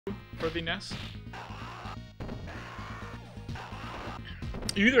for the NES?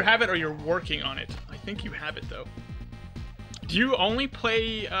 You either have it or you're working on it. I think you have it though. Do you only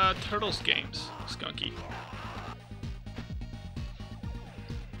play Turtles games, Skunky?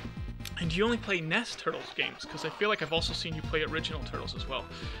 And do you only play NES Turtles games? Because I feel like I've also seen you play original Turtles as well.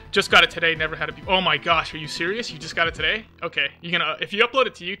 Just got it today, never had it before. Oh my gosh, are you serious? You just got it today? Okay, you gonna if you upload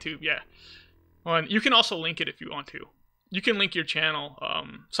it to YouTube, yeah. Well, and you can also link it if you want to. You can link your channel.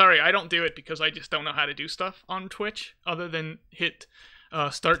 Sorry, I don't do it because I just don't know how to do stuff on Twitch other than hit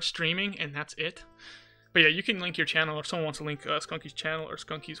start streaming, and that's it. But yeah, you can link your channel, or if someone wants to link Skunky's channel or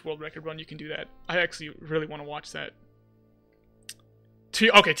Skunky's World Record Run, you can do that. I actually really want to watch that.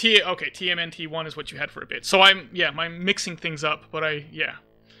 Okay, TMNT1 is what you had for a bit. So I'm mixing things up, but yeah,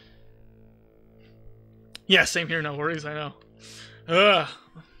 same here, no worries, I know.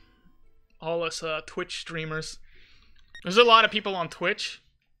 All us Twitch streamers. There's a lot of people on Twitch,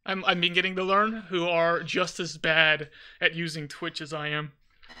 I'm beginning to learn, who are just as bad at using Twitch as I am.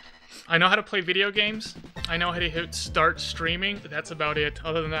 I know how to play video games. I know how to hit start streaming, but that's about it.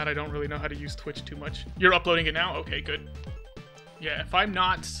 Other than that, I don't really know how to use Twitch too much. You're uploading it now? Okay, good. Yeah, if I'm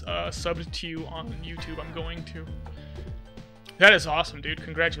not subbed to you on YouTube, I'm going to. That is awesome, dude.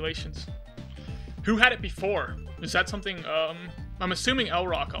 Congratulations. Who had it before? Is that something, I'm assuming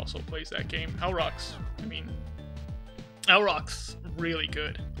L-Rock also plays that game. L-Rock's really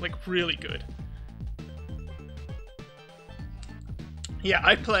good. Like, really good. Yeah,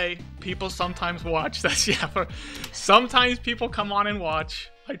 I play. People sometimes watch. That's, yeah, sometimes people come on and watch.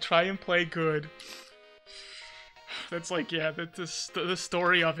 I try and play good. That's like, yeah, that's the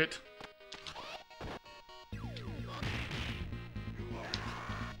story of it.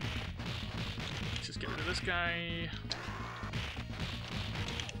 Let's just get rid of this guy.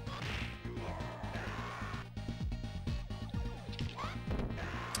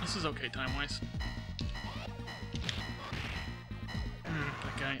 This is okay time-wise.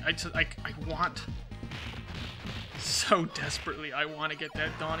 That guy. I want... So desperately, I want to get that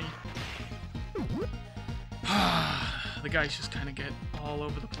Donnie. The guys just kind of get all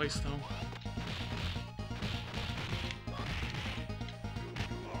over the place, though.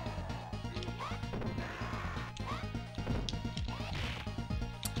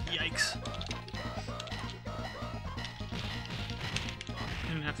 Yikes.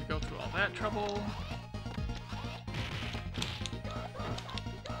 Didn't have to go through all that trouble.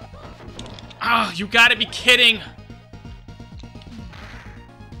 Ah, you gotta be kidding!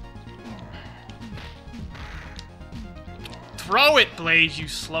 Throw it, Blaze, you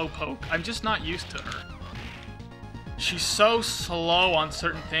slowpoke. I'm just not used to her. She's so slow on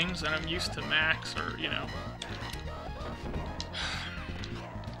certain things, and I'm used to Max, or, you know.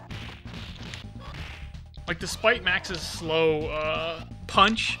 Like, despite Max's slow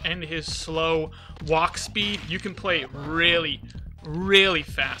punch and his slow walk speed, you can play really, really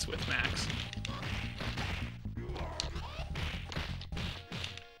fast with Max.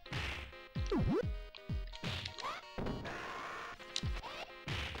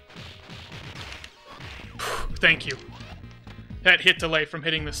 Thank you. That hit delay from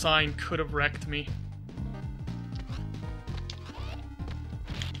hitting the sign could have wrecked me.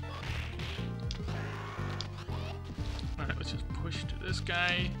 Alright, let's just push to this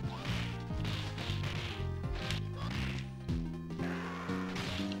guy.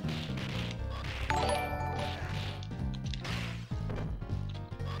 I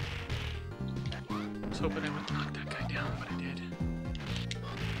was hoping I would knock that guy down, but I did.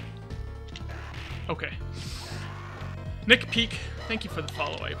 Okay. Nick Peak, thank you for the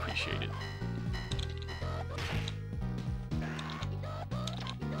follow, I appreciate it.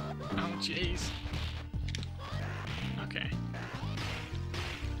 Oh, jeez. Okay.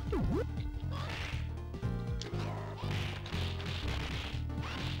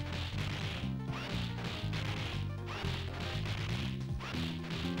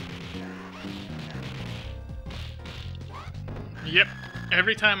 Yep.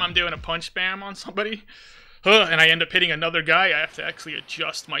 Every time I'm doing a punch spam on somebody, and I end up hitting another guy, I have to actually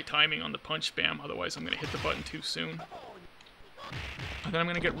adjust my timing on the punch spam, otherwise I'm going to hit the button too soon. And then I'm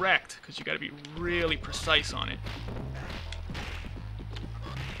going to get wrecked, because you got to be really precise on it.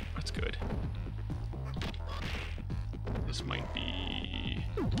 That's good. This might be...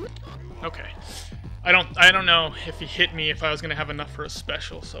 Okay. I don't know if he hit me if I was going to have enough for a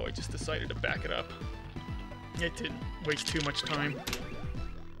special, so I just decided to back it up. It didn't waste too much time.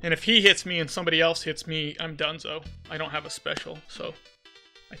 And if he hits me and somebody else hits me, I'm donezo. I don't have a special, so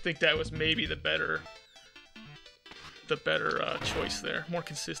I think that was maybe the better choice there. More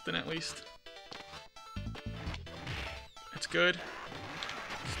consistent, at least. That's good.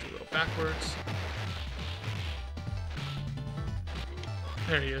 backwards.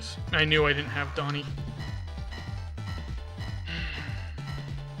 There he is. I knew I didn't have Donnie.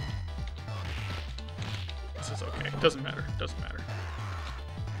 This is okay. Doesn't matter. Doesn't matter.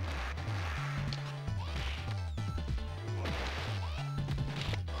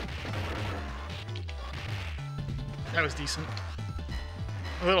 That was decent.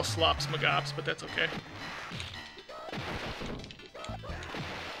 A little slops magops, but that's okay.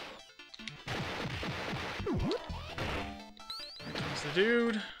 Here comes the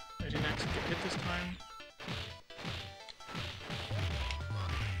dude. I didn't actually get hit this time.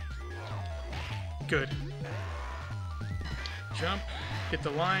 Good. Jump, hit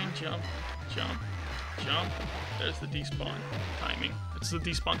the line, jump, jump, jump. There's the despawn timing. That's the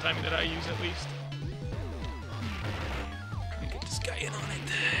despawn timing that I use at least. Trying to get this guy in on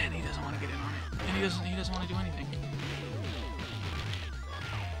it, and he doesn't want to get in on it. And he doesn't want to do anything.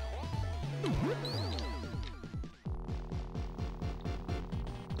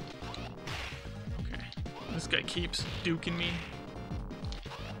 Okay. This guy keeps duking me.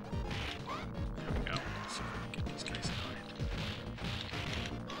 There we go. Let's see if we can get these guys in on it.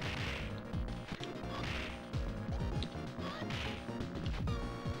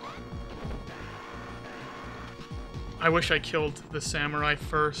 I wish I killed the samurai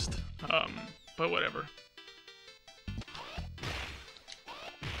first, but whatever.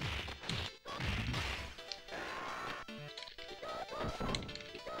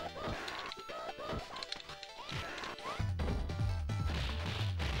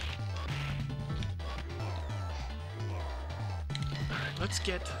 Alright, let's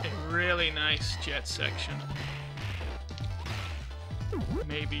get a really nice jet section.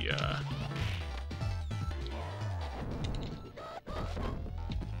 Maybe,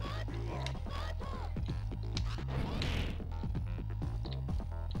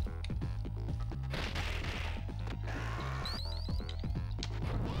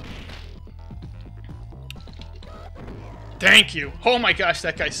 Thank you! Oh my gosh,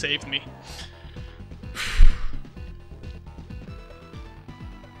 that guy saved me.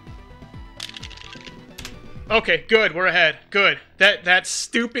 Okay, good, we're ahead. Good. That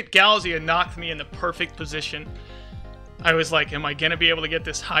stupid Galzia knocked me in the perfect position. I was like, am I gonna be able to get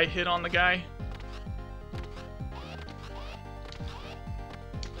this high hit on the guy?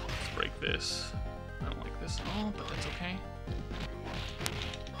 Let's break this. I don't like this at all, but that's okay.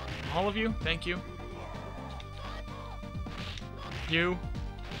 All of you, thank you. You.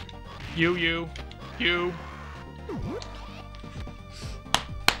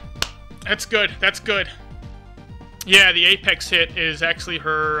 That's good, that's good. Yeah, the apex hit is actually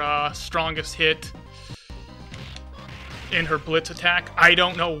her strongest hit in her blitz attack. I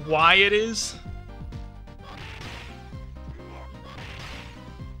don't know why it is.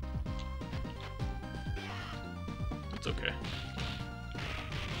 It's okay.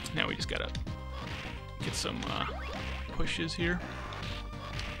 Now we just gotta get some pushes here.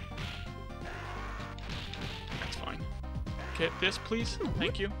 That's fine. Get this, please.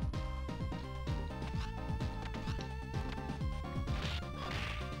 Thank you.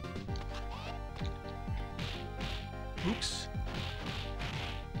 Oops.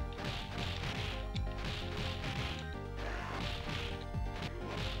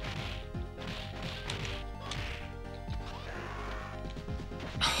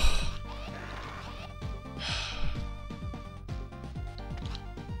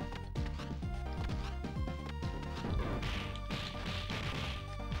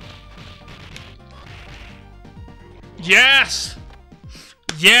 Yes!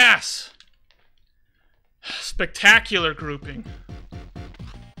 Yes! Spectacular grouping.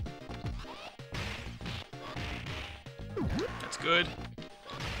 That's good.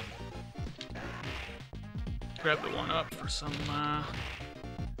 Grab the one up for some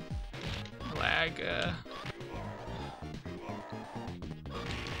lag.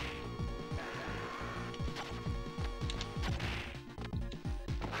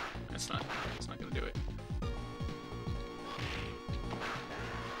 That's not gonna do it.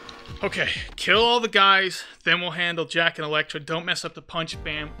 Okay, kill all the guys, then we'll handle Jack and Electra. Don't mess up the punch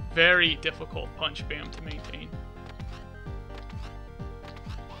spam. Very difficult punch spam to maintain.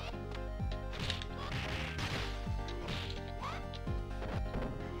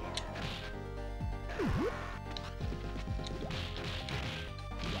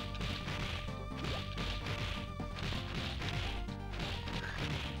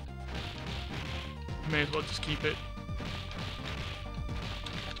 May as well just keep it.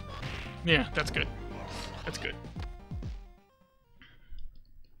 Yeah, that's good. That's good.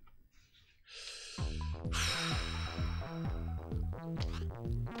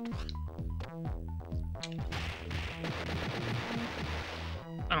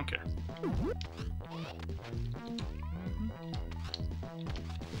 I don't care.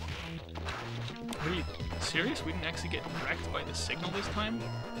 Are you serious? We didn't actually get wrecked by the signal this time?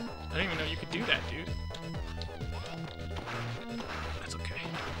 I didn't even know you could do that, dude. That's okay.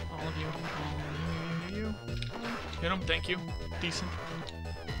 All of you. Hit him, thank you. Decent.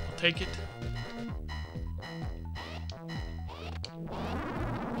 I'll take it.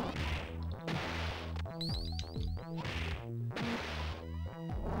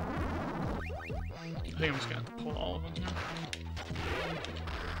 I think I'm just gonna have to pull all of them here.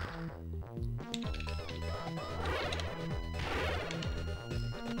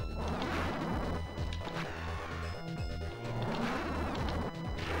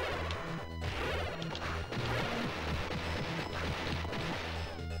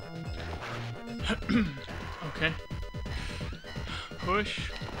 Okay.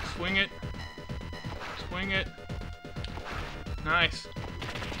 Push. Swing it. Swing it. Nice.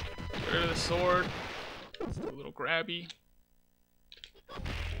 Get rid of the sword. Let's do a little grabby.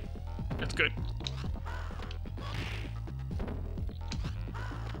 That's good.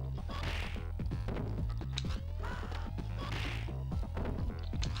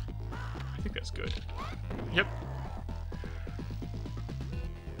 I think that's good. Yep.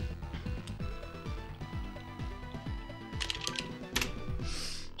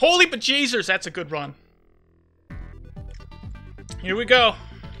 Holy bejesus, that's a good run. Here we go.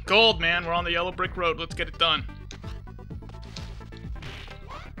 Gold, man. We're on the yellow brick road. Let's get it done.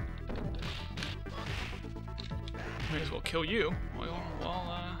 May as well kill you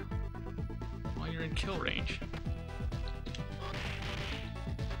while you're in kill range.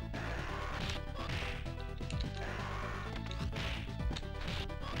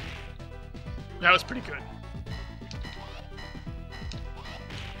 That was pretty good.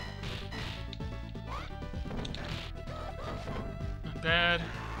 Not bad.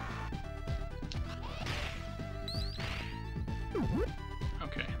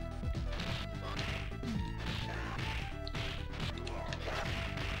 Okay.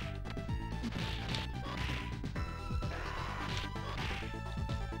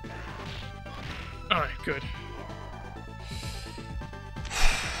 Alright, good.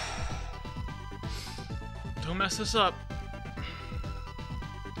 Don't mess this up.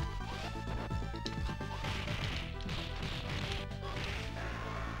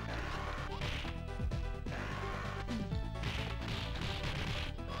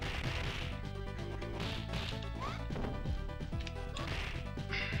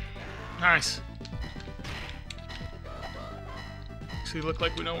 Nice. So we look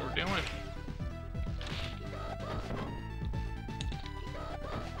like we know what we're doing.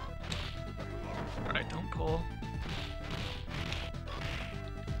 Alright, don't pull.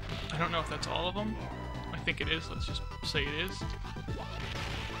 I don't know if that's all of them. I think it is. Let's just say it is.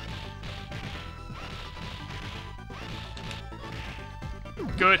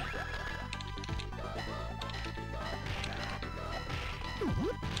 Good.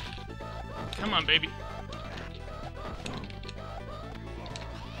 Come on, baby.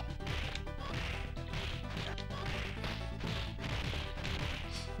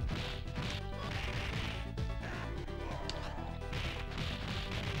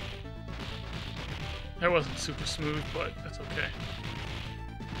 That wasn't super smooth, but that's okay.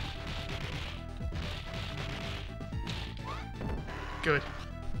 Good.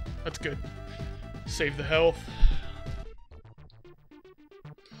 That's good. Save the health.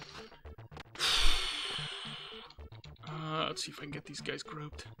 Let's see if I can get these guys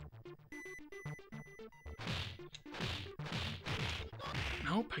grouped.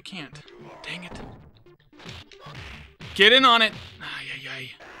 Nope, I can't. Dang it. Get in on it! Ay, ay,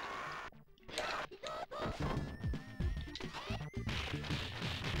 ay.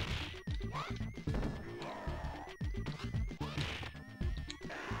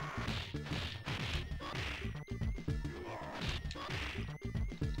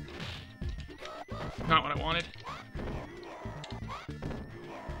 Not what I wanted.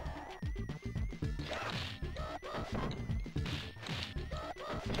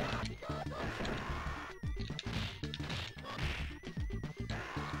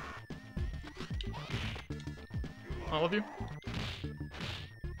 All of you?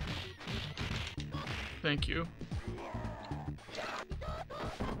 Thank you.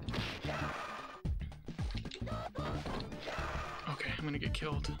 Okay, I'm gonna get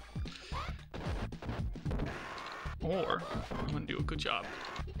killed. Or, I'm gonna do a good job.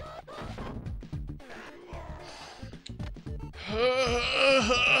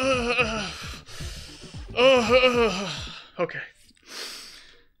 Okay.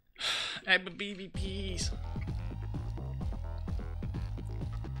 BBPs.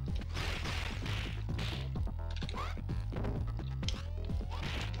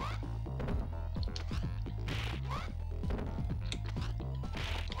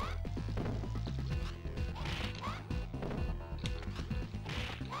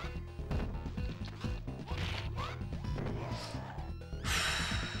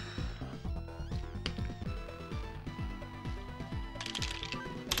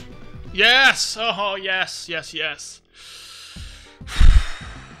 Yes! Oh, yes, yes, yes.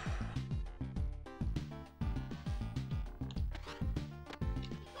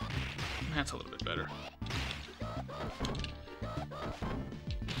 That's a little bit better.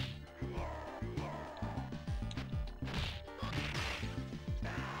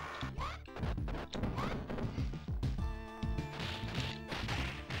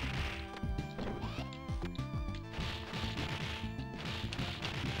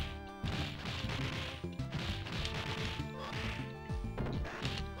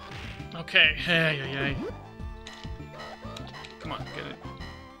 Okay, hey. Come on, get it.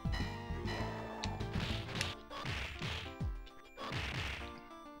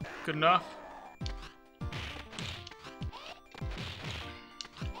 Good enough.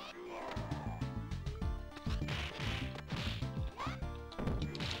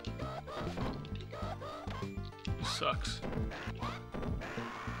 This sucks.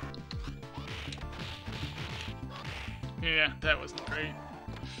 Yeah, that wasn't great.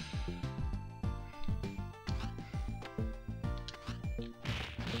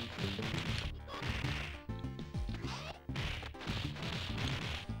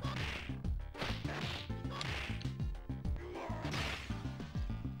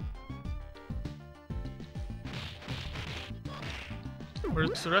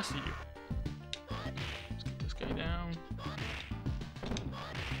 Where's the rest of you? Let's get this guy down.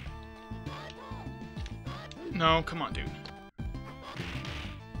 No, come on, dude.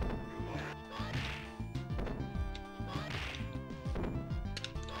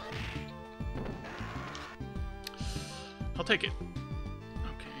 I'll take it. Okay.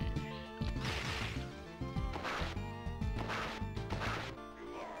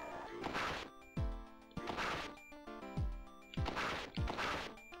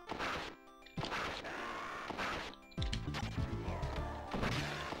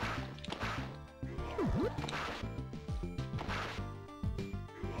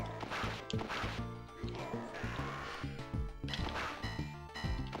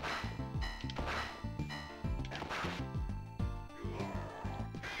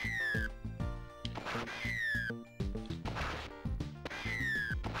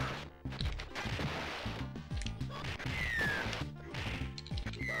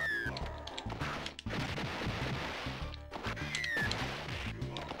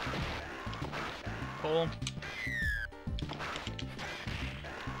 Pull.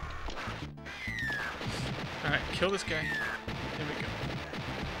 Alright, kill this guy. There we go.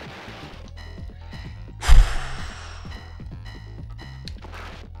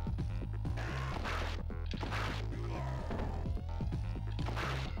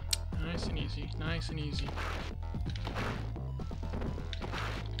 Nice and easy, nice and easy.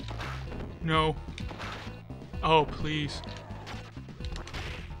 No. Oh, please.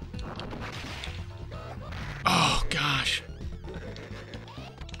 Oh, gosh.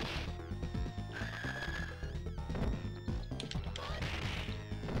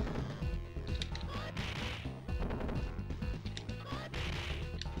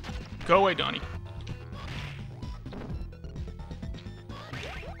 Go away, Donnie.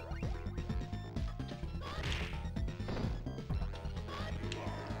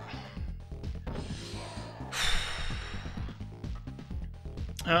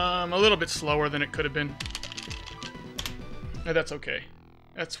 A little bit slower than it could have been. That's okay.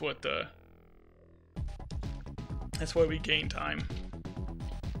 That's why we gain time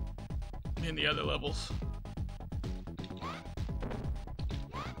in the other levels.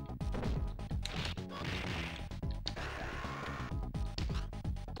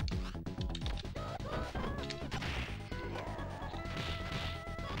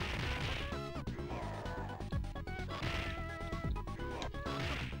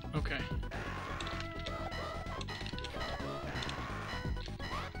 Okay.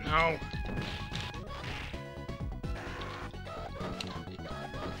 No.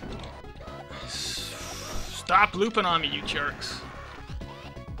 Stop looping on me, you jerks.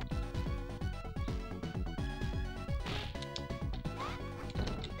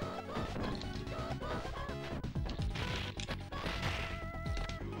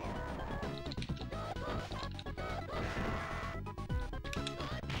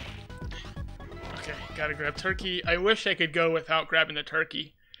 Okay, gotta grab turkey. I wish I could go without grabbing the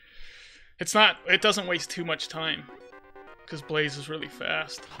turkey. It's not, it doesn't waste too much time. Because Blaze is really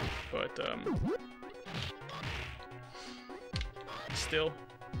fast. But, still.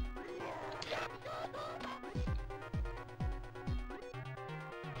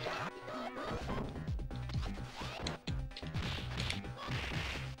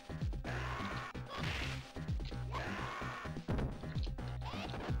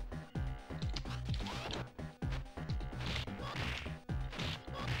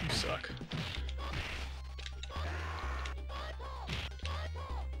 You suck.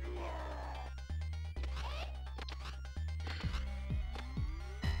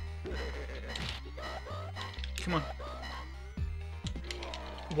 Come on.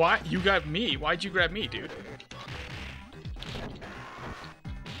 Why? You grabbed me. Why'd you grab me, dude?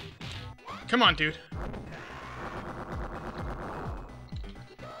 Come on, dude.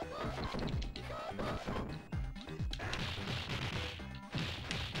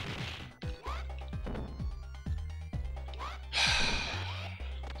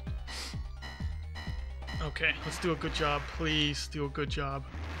 Okay, let's do a good job. Please do a good job.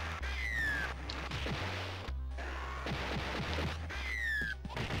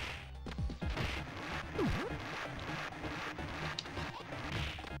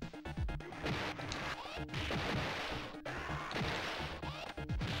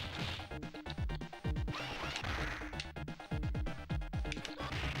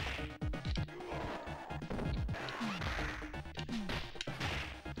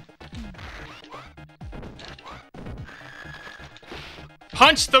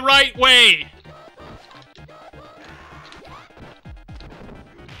 Punch the right way!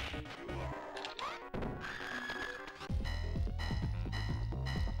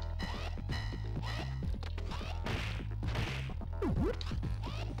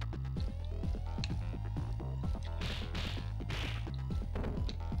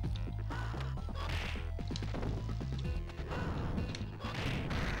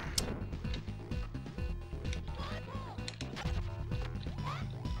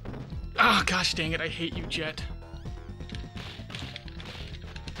 Oh, gosh dang it, I hate you, Jet.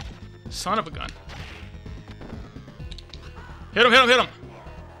 Son of a gun. Hit him, hit him, hit him!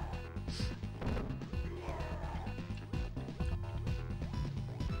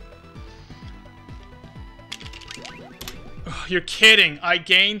 Oh, you're kidding. I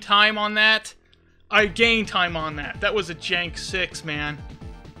gained time on that? I gained time on that. That was a jank 6, man.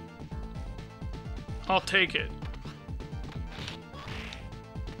 I'll take it.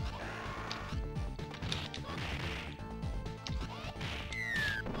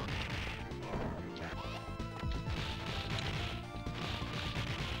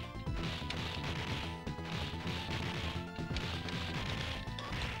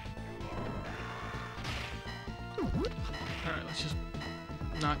 Alright, let's just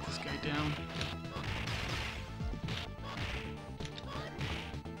knock this guy down.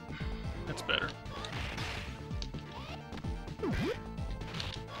 That's better.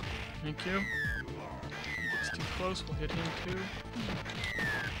 Thank you. If it's too close, we'll hit him too.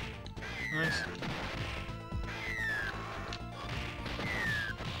 Nice.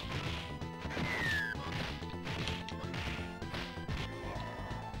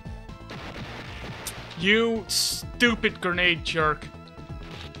 You stupid grenade jerk.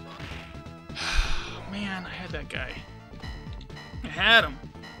 Man, I had that guy. I had him.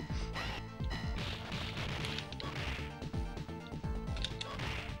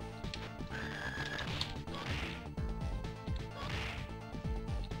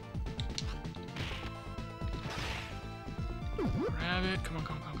 Grab it. Come on,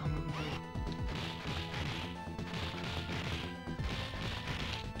 come on, come on, come on, come on.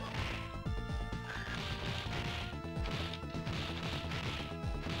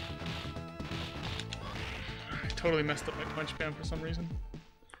 Totally messed up my punch spam for some reason.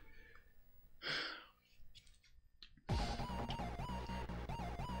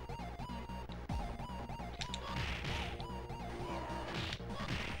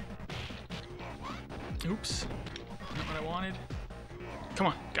 Oops. Not what I wanted. Come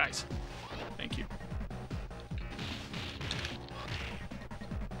on, guys. Thank you.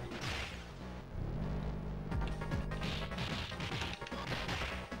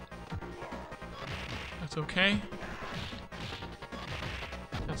 That's okay.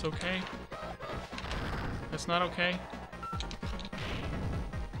 That's okay. That's not okay.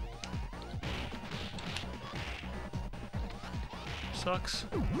 Sucks.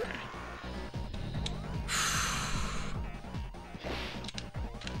 Okay.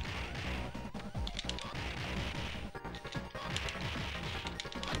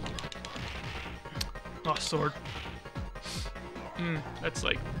 Toss sword. That's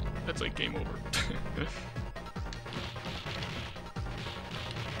like game over.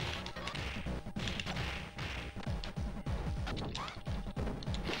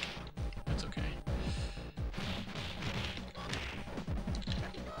 That's okay.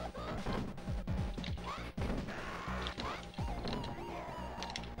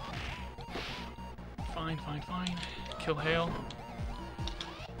 Fine, fine, fine. Kill Hale.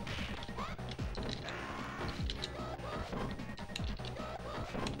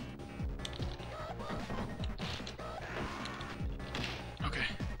 Okay.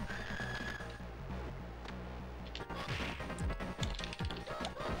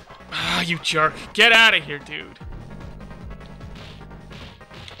 Ah, you jerk. Get out of here, dude.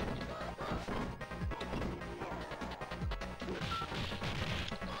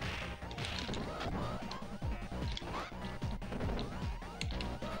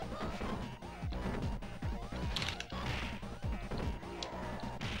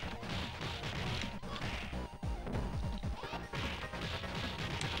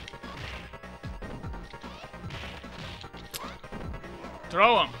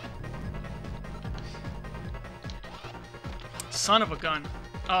 Throw him. Son of a gun.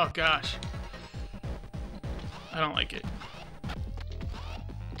 Oh, gosh. I don't like it.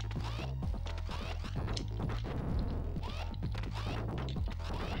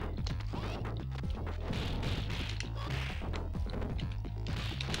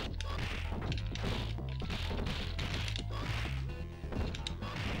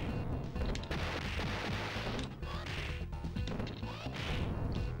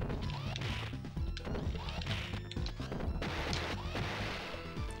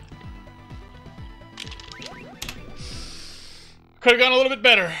 Could have gone a little bit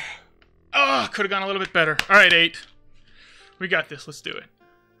better. Oh, could have gone a little bit better. All right, 8. We got this. Let's do it.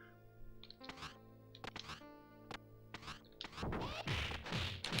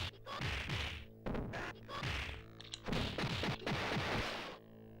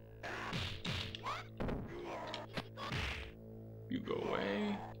 You go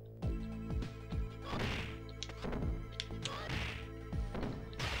away.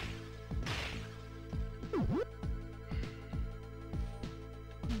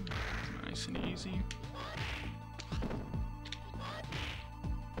 Nice and easy.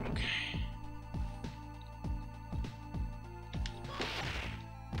 Okay.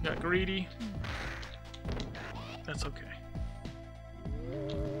 Got greedy. That's okay.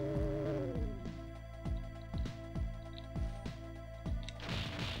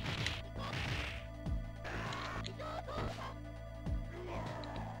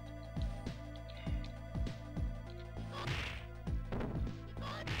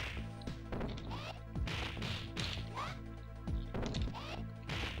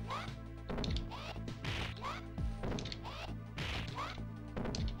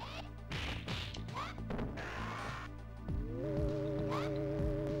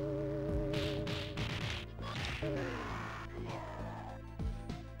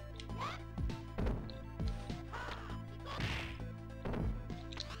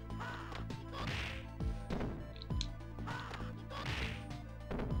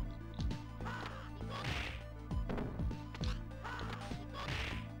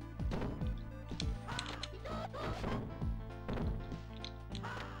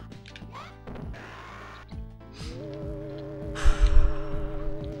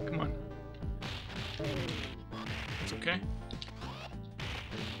 Okay.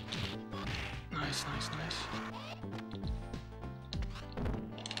 Nice, nice, nice.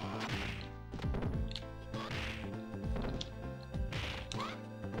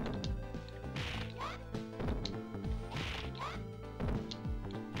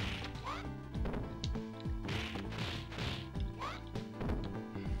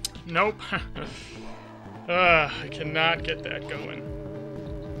 Nope. I cannot get that going.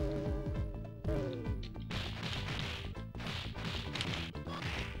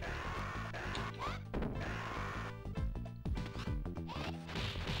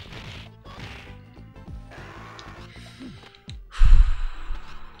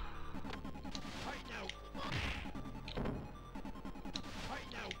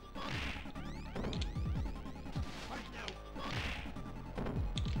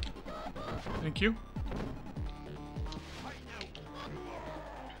 Thank you.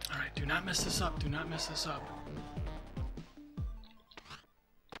 Alright, do not mess this up. Do not mess this up.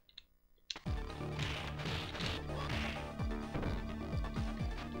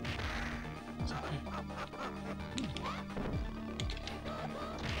 It's okay.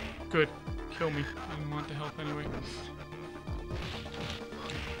 Good. Kill me. I didn't want the help anyway.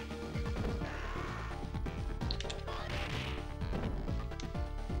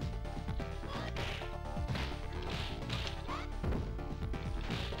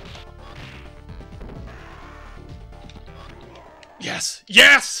 Yes!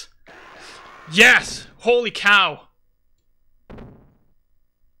 Yes! Yes! Holy cow!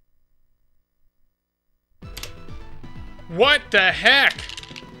 What the heck?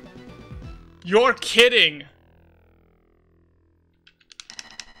 You're kidding.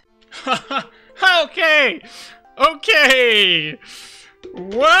 Okay! Okay!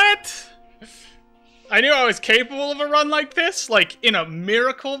 What? I knew I was capable of a run like this, like, in a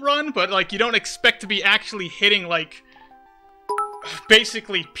miracle run, but, like, you don't expect to be actually hitting, like,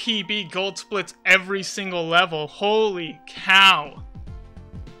 basically PB gold splits every single level. Holy cow.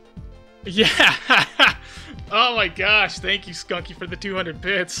 Yeah! Oh my gosh, thank you, Skunky, for the 200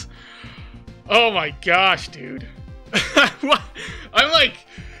 bits. Oh my gosh, dude. What? I'm like...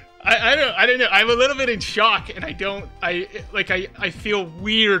 I don't know. I'm a little bit in shock, and I feel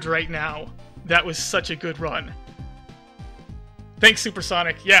weird right now. That was such a good run. Thanks,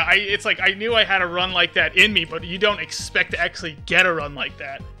 Supersonic. Yeah, it's like I knew I had a run like that in me, but you don't expect to actually get a run like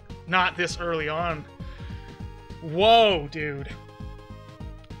that. Not this early on. Whoa, dude.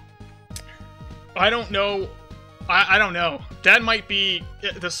 I don't know. I don't know. That might be...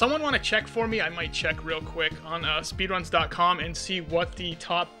 Does someone want to check for me? I might check real quick on speedruns.com and see what the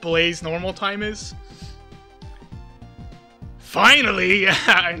top Blaze normal time is. Finally! Yeah,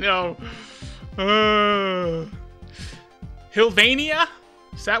 I know. Hilvania?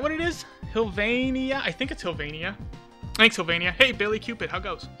 Is that what it is? Hilvania? I think it's Hilvania. Thanks, Hilvania. Hey, Billy Cupid, how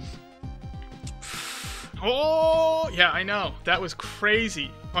goes? Oh, yeah, I know. That was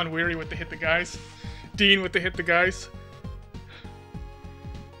crazy. On Weary with the hit the guys. Dean with the hit the guys.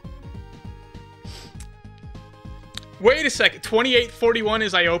 Wait a second. 28:41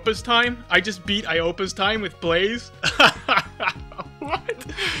 is Iopa's time? I just beat Iopa's time with Blaze? What?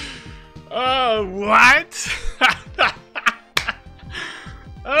 Oh, what?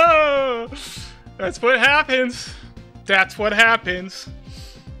 Oh, that's what happens. That's what happens.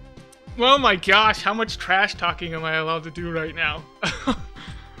 Oh my gosh, how much trash talking am I allowed to do right now?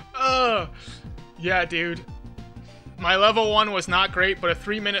 Yeah, dude. My level 1 was not great, but a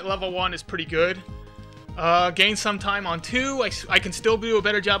 3-minute level 1 is pretty good. Gained some time on 2. I can still do a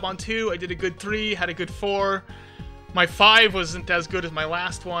better job on 2. I did a good 3, had a good 4. My 5 wasn't as good as my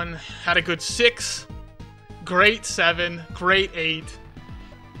last one. Had a good 6. Great 7. Great 8.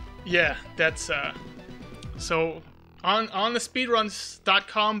 Yeah, that's, so, on the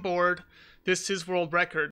speedruns.com board, this is world record.